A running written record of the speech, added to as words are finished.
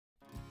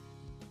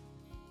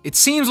It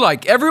seems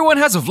like everyone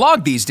has a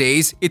vlog these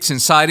days. It's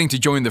inciting to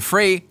join the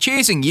fray,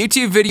 chasing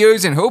YouTube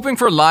videos and hoping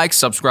for likes,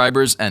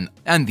 subscribers, and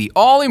the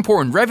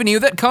all-important revenue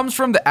that comes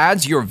from the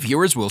ads your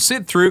viewers will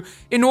sit through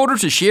in order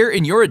to share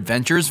in your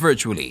adventures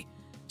virtually.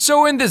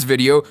 So in this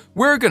video,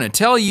 we're gonna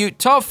tell you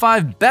top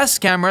 5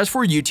 best cameras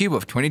for YouTube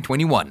of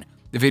 2021.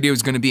 The video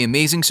is gonna be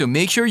amazing, so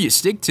make sure you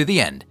stick to the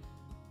end.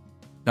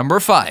 Number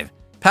 5.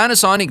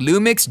 Panasonic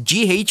Lumix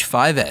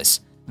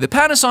GH5S. The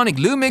Panasonic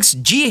Lumix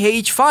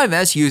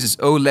GH5S uses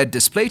OLED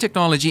display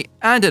technology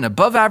and an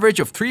above average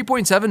of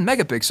 3.7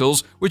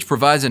 megapixels, which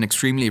provides an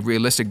extremely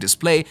realistic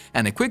display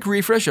and a quick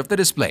refresh of the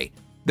display.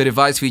 The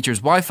device features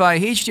Wi-Fi,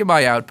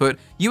 HDMI output,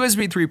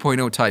 USB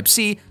 3.0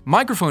 Type-C,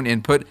 microphone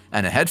input,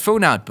 and a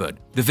headphone output.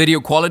 The video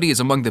quality is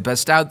among the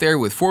best out there,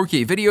 with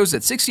 4K videos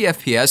at 60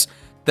 FPS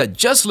that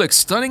just look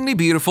stunningly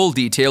beautiful,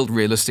 detailed,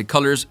 realistic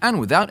colors, and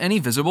without any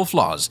visible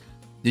flaws.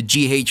 The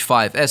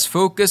GH5S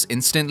focus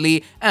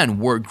instantly and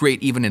work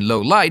great even in low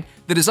light.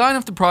 The design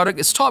of the product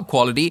is top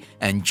quality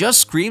and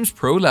just screams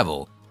pro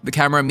level. The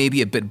camera may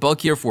be a bit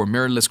bulkier for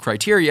mirrorless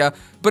criteria,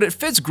 but it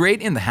fits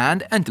great in the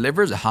hand and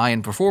delivers a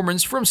high-end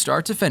performance from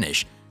start to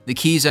finish. The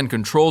keys and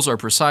controls are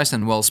precise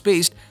and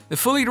well-spaced. The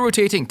fully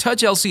rotating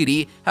touch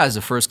LCD has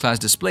a first-class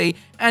display,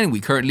 and we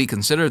currently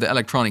consider the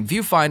electronic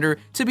viewfinder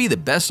to be the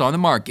best on the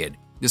market.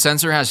 The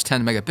sensor has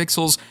 10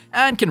 megapixels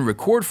and can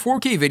record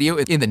 4K video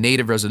in the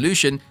native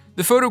resolution.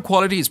 The photo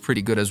quality is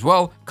pretty good as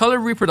well. Color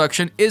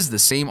reproduction is the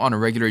same on a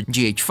regular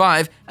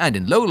GH5, and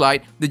in low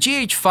light, the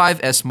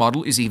GH5S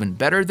model is even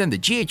better than the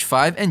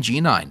GH5 and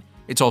G9.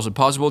 It's also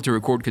possible to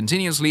record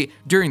continuously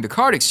during the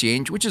card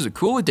exchange, which is a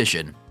cool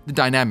addition. The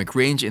dynamic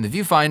range in the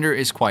viewfinder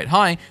is quite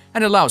high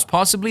and allows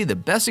possibly the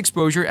best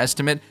exposure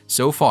estimate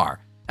so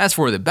far. As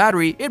for the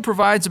battery, it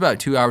provides about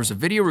 2 hours of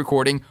video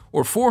recording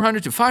or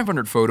 400 to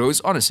 500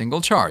 photos on a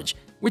single charge,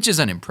 which is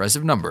an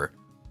impressive number.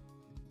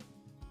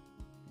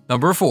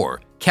 Number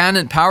 4.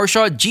 Canon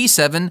PowerShot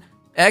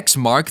G7X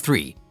Mark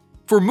III.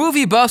 For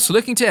movie buffs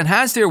looking to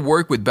enhance their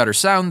work with better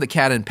sound, the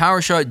Canon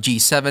PowerShot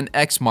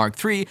G7X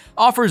Mark III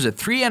offers a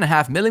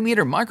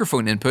 3.5mm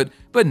microphone input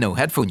but no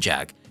headphone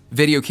jack.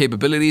 Video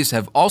capabilities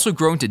have also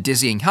grown to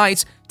dizzying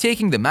heights,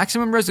 taking the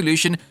maximum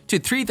resolution to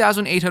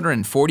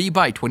 3840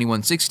 by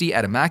 2160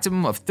 at a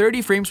maximum of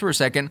 30 frames per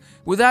second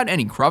without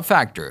any crop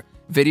factor.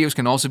 Videos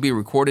can also be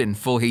recorded in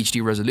full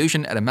HD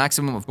resolution at a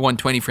maximum of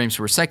 120 frames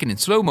per second in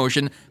slow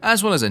motion,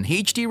 as well as an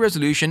HD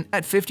resolution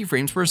at 50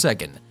 frames per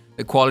second.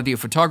 The quality of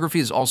photography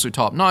is also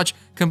top-notch,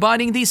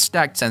 combining these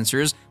stacked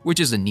sensors, which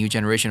is a new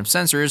generation of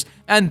sensors,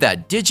 and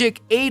that Digic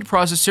 8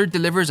 processor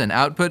delivers an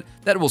output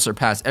that will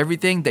surpass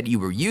everything that you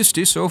were used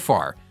to so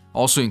far.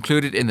 Also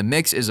included in the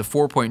mix is a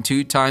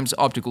 4.2 times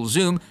optical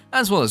zoom,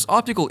 as well as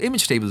optical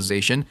image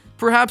stabilization.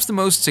 Perhaps the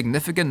most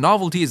significant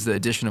novelty is the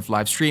addition of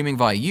live streaming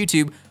via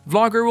YouTube.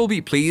 Vlogger will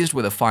be pleased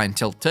with a fine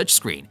tilt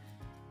touchscreen.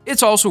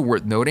 It's also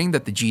worth noting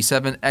that the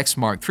G7X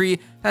Mark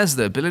III has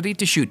the ability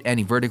to shoot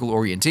any vertical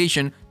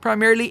orientation,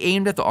 primarily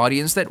aimed at the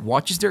audience that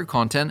watches their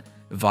content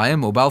via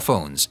mobile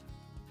phones.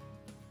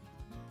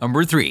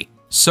 Number 3.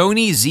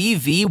 Sony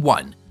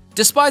ZV-1.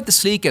 Despite the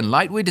sleek and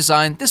lightweight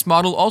design, this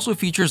model also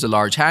features a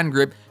large hand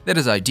grip that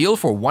is ideal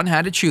for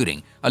one-handed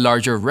shooting, a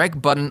larger rec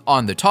button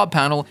on the top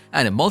panel,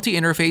 and a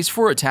multi-interface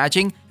for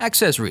attaching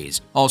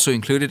accessories. Also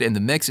included in the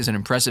mix is an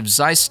impressive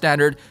Zeiss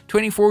standard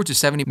 24 to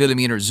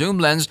 70mm zoom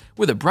lens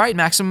with a bright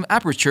maximum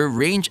aperture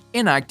range,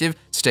 inactive,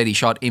 steady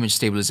shot image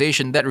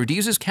stabilization that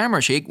reduces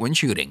camera shake when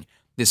shooting.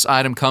 This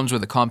item comes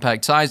with a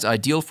compact size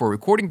ideal for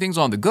recording things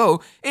on the go.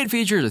 It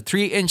features a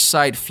 3-inch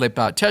side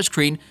flip-out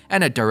touchscreen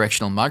and a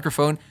directional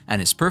microphone,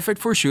 and is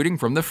perfect for shooting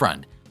from the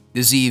front.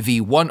 The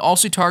ZV-1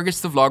 also targets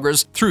the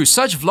vloggers through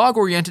such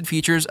vlog-oriented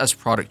features as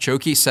product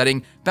showcase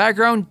setting,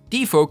 background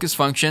defocus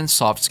function,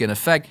 soft skin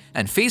effect,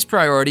 and face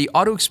priority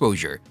auto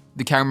exposure.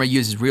 The camera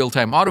uses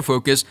real-time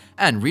autofocus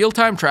and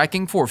real-time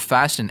tracking for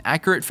fast and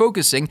accurate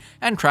focusing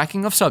and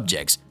tracking of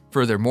subjects.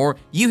 Furthermore,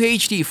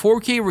 UHD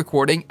 4K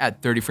recording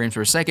at 30 frames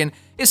per second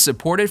is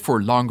supported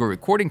for longer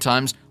recording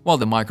times, while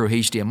the micro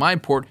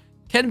HDMI port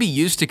can be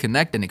used to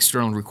connect an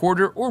external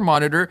recorder or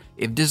monitor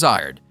if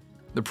desired.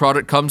 The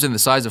product comes in the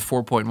size of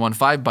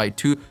 4.15 by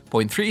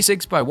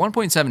 2.36 by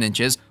 1.7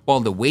 inches, while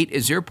the weight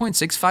is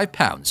 0.65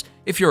 pounds.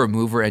 If you're a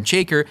mover and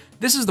shaker,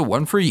 this is the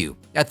one for you.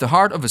 At the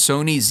heart of a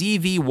Sony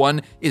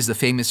ZV-1 is the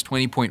famous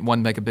 20.1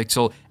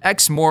 megapixel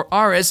Exmor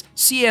RS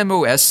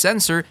CMOS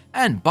sensor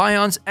and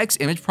Bion's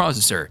X-image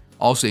processor.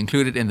 Also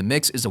included in the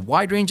mix is a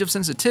wide range of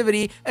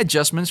sensitivity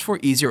adjustments for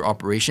easier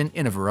operation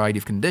in a variety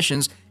of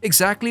conditions,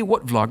 exactly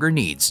what vlogger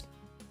needs.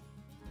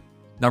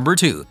 Number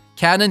 2.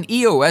 Canon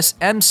EOS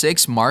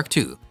M6 Mark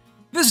II.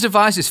 This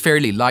device is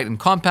fairly light and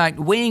compact,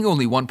 weighing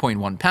only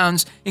 1.1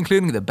 pounds,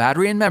 including the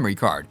battery and memory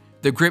card.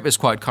 The grip is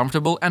quite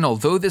comfortable, and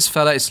although this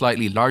fella is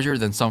slightly larger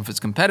than some of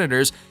its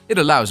competitors, it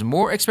allows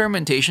more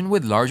experimentation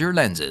with larger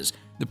lenses.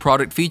 The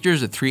product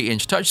features a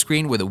 3-inch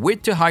touchscreen with a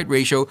width-to-height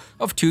ratio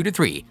of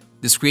 2:3.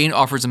 The screen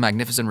offers a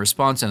magnificent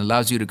response and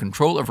allows you to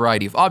control a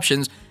variety of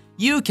options.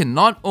 You can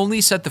not only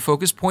set the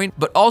focus point,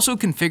 but also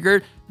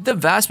configure the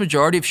vast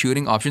majority of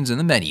shooting options in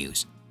the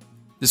menus.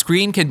 The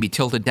screen can be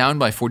tilted down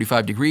by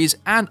 45 degrees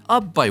and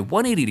up by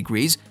 180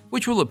 degrees,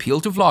 which will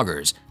appeal to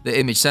vloggers. The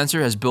image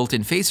sensor has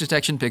built-in face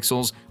detection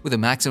pixels with a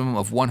maximum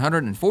of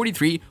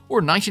 143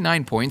 or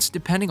 99 points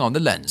depending on the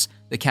lens.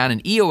 The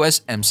Canon EOS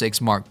M6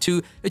 Mark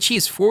II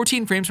achieves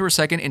 14 frames per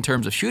second in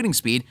terms of shooting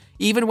speed,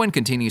 even when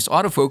continuous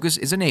autofocus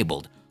is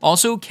enabled.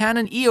 Also,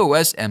 Canon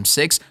EOS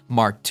M6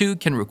 Mark II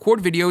can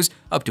record videos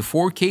up to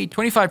 4K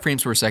 25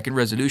 frames per second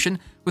resolution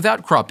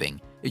without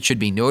cropping. It should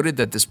be noted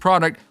that this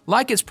product,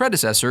 like its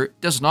predecessor,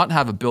 does not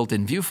have a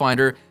built-in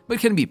viewfinder but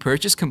can be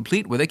purchased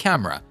complete with a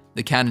camera.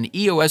 The Canon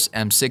EOS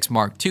M6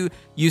 Mark II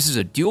uses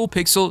a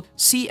dual-pixel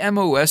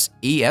CMOS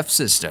EF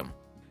system.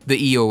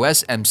 The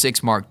EOS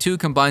M6 Mark II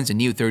combines a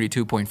new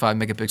 32.5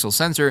 megapixel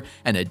sensor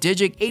and a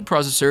Digic 8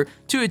 processor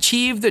to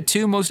achieve the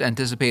two most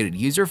anticipated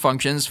user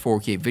functions: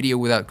 4K video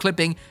without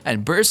clipping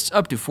and bursts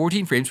up to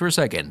 14 frames per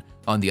second.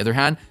 On the other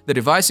hand, the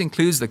device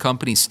includes the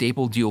company's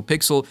staple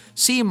dual-pixel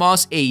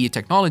CMOS AE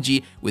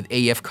technology with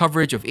AF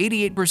coverage of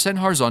 88%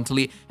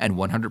 horizontally and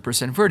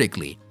 100%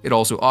 vertically. It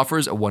also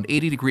offers a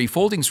 180-degree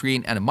folding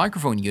screen and a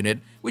microphone unit,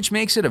 which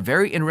makes it a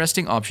very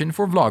interesting option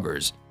for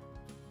vloggers.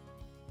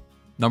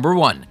 Number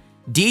 1.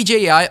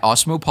 DJI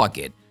Osmo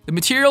Pocket. The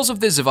materials of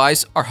this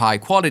device are high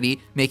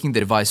quality, making the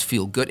device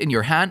feel good in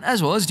your hand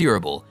as well as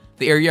durable.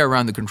 The area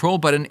around the control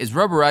button is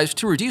rubberized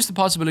to reduce the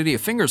possibility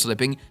of finger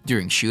slipping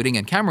during shooting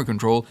and camera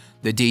control.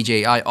 The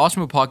DJI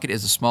Osmo Pocket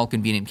is a small,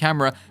 convenient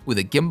camera with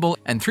a gimbal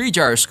and 3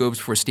 gyroscopes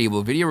for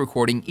stable video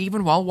recording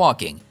even while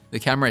walking. The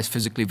camera is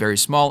physically very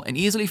small and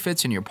easily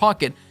fits in your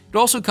pocket. It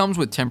also comes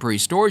with temporary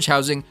storage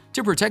housing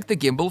to protect the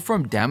gimbal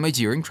from damage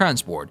during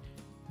transport.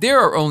 There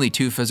are only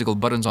 2 physical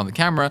buttons on the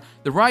camera.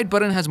 The right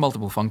button has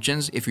multiple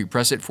functions. If you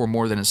press it for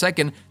more than a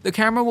second, the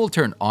camera will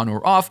turn on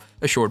or off.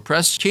 A short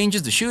press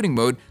changes the shooting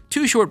mode.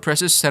 2 short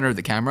presses center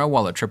the camera,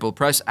 while a triple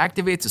press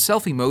activates the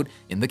selfie mode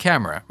in the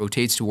camera,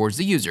 rotates towards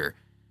the user.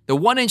 The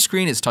 1-inch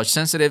screen is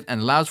touch-sensitive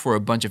and allows for a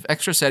bunch of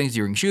extra settings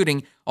during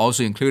shooting.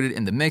 Also included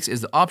in the mix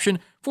is the option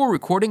for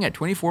recording at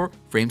 24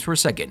 frames per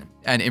second,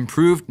 an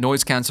improved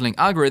noise-canceling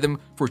algorithm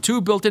for 2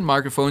 built-in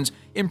microphones,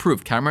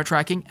 improved camera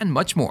tracking, and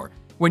much more.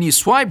 When you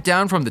swipe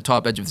down from the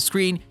top edge of the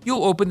screen,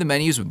 you'll open the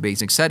menus with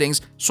basic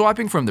settings.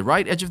 Swiping from the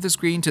right edge of the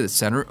screen to the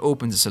center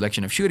opens a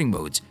selection of shooting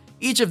modes.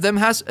 Each of them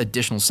has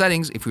additional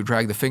settings. If you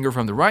drag the finger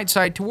from the right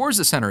side towards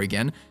the center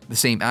again, the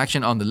same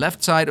action on the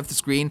left side of the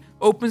screen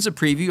opens a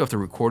preview of the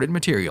recorded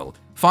material.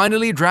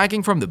 Finally,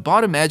 dragging from the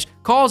bottom edge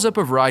calls up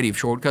a variety of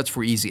shortcuts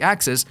for easy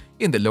access.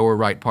 In the lower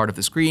right part of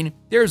the screen,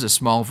 there is a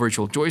small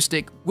virtual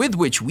joystick with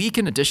which we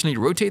can additionally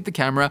rotate the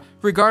camera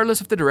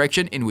regardless of the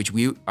direction in which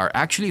we are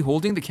actually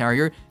holding the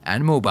carrier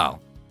and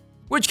mobile.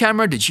 Which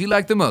camera did you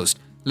like the most?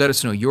 Let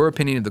us know your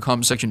opinion in the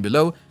comment section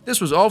below.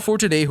 This was all for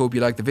today. Hope you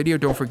liked the video.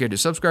 Don't forget to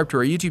subscribe to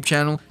our YouTube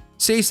channel.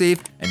 Stay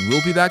safe, and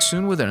we'll be back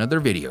soon with another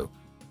video.